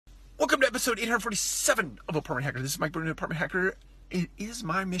Episode 847 of Apartment Hacker. This is Mike Bruno, Apartment Hacker. It is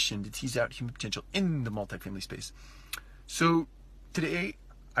my mission to tease out human potential in the multifamily space. So today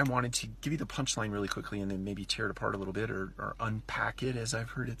I wanted to give you the punchline really quickly and then maybe tear it apart a little bit or unpack it, as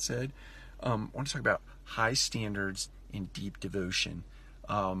I've heard it said. I want to talk about high standards and deep devotion,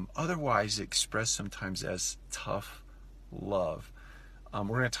 otherwise expressed sometimes as tough love.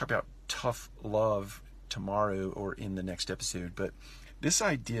 We're going to talk about tough love tomorrow or in the next episode, but this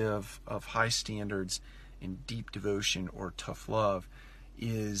idea of high standards and deep devotion or tough love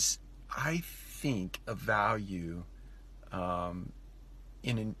is, I think, a value in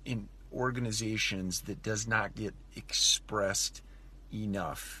organizations that does not get expressed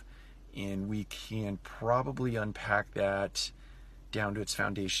enough. And we can probably unpack that down to its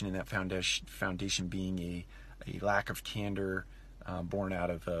foundation, and that foundation being a lack of candor born out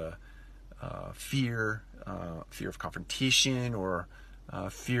of fear of confrontation or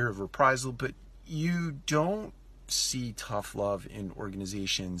fear of reprisal. But you don't see tough love in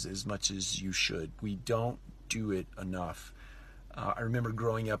organizations as much as you should. We don't do it enough. I remember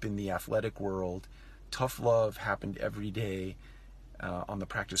growing up in the athletic world, tough love happened every day on the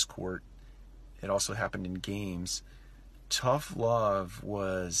practice court. It also happened in games. Tough love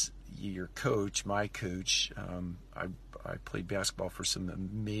was your coach, my coach. I played basketball for some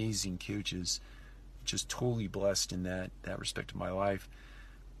amazing coaches, just totally blessed in that respect of my life.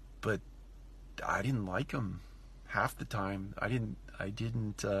 But I didn't like them half the time. I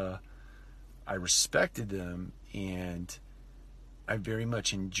respected them, and I very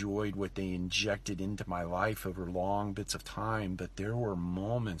much enjoyed what they injected into my life over long bits of time. But there were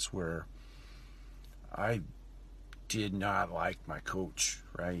moments where I did not like my coach,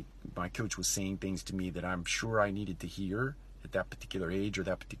 right? My coach was saying things to me that I'm sure I needed to hear at that particular age or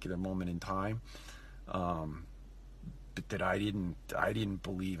that particular moment in time. But that I didn't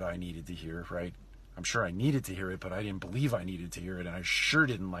believe I needed to hear, right? I'm sure I needed to hear it, but I didn't believe I needed to hear it, and I sure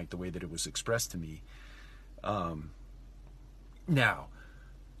didn't like the way that it was expressed to me. Now,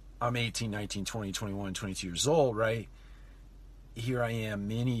 I'm 18, 19, 20, 21, 22 years old, right? Here I am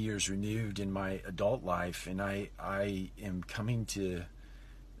many years removed in my adult life, and I am coming to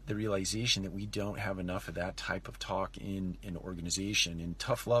the realization that we don't have enough of that type of talk in an organization. And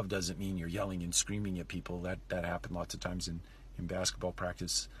tough love doesn't mean you're yelling and screaming at people. That happened lots of times in basketball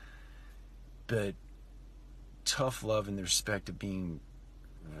practice. But tough love in the respect of being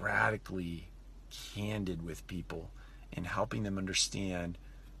radically candid with people and helping them understand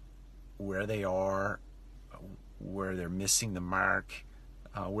where they are, where they're missing the mark,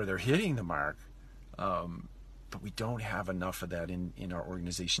 where they're hitting the mark. But we don't have enough of that in our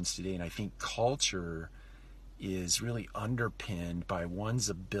organizations today. And I think culture is really underpinned by one's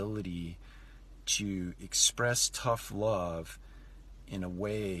ability to express tough love in a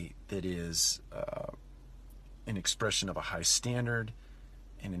way that is an expression of a high standard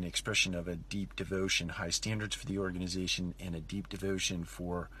and an expression of a deep devotion. High standards for the organization and a deep devotion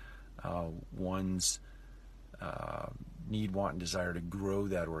for one's need, want, and desire to grow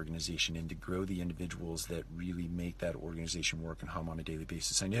that organization and to grow the individuals that really make that organization work and hum on a daily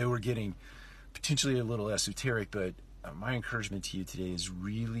basis. I know we're getting potentially a little esoteric, but my encouragement to you today is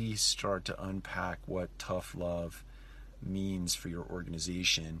really start to unpack what tough love means for your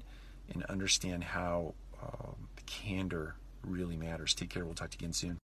organization and understand how candor really matters. Take care. We'll talk to you again soon.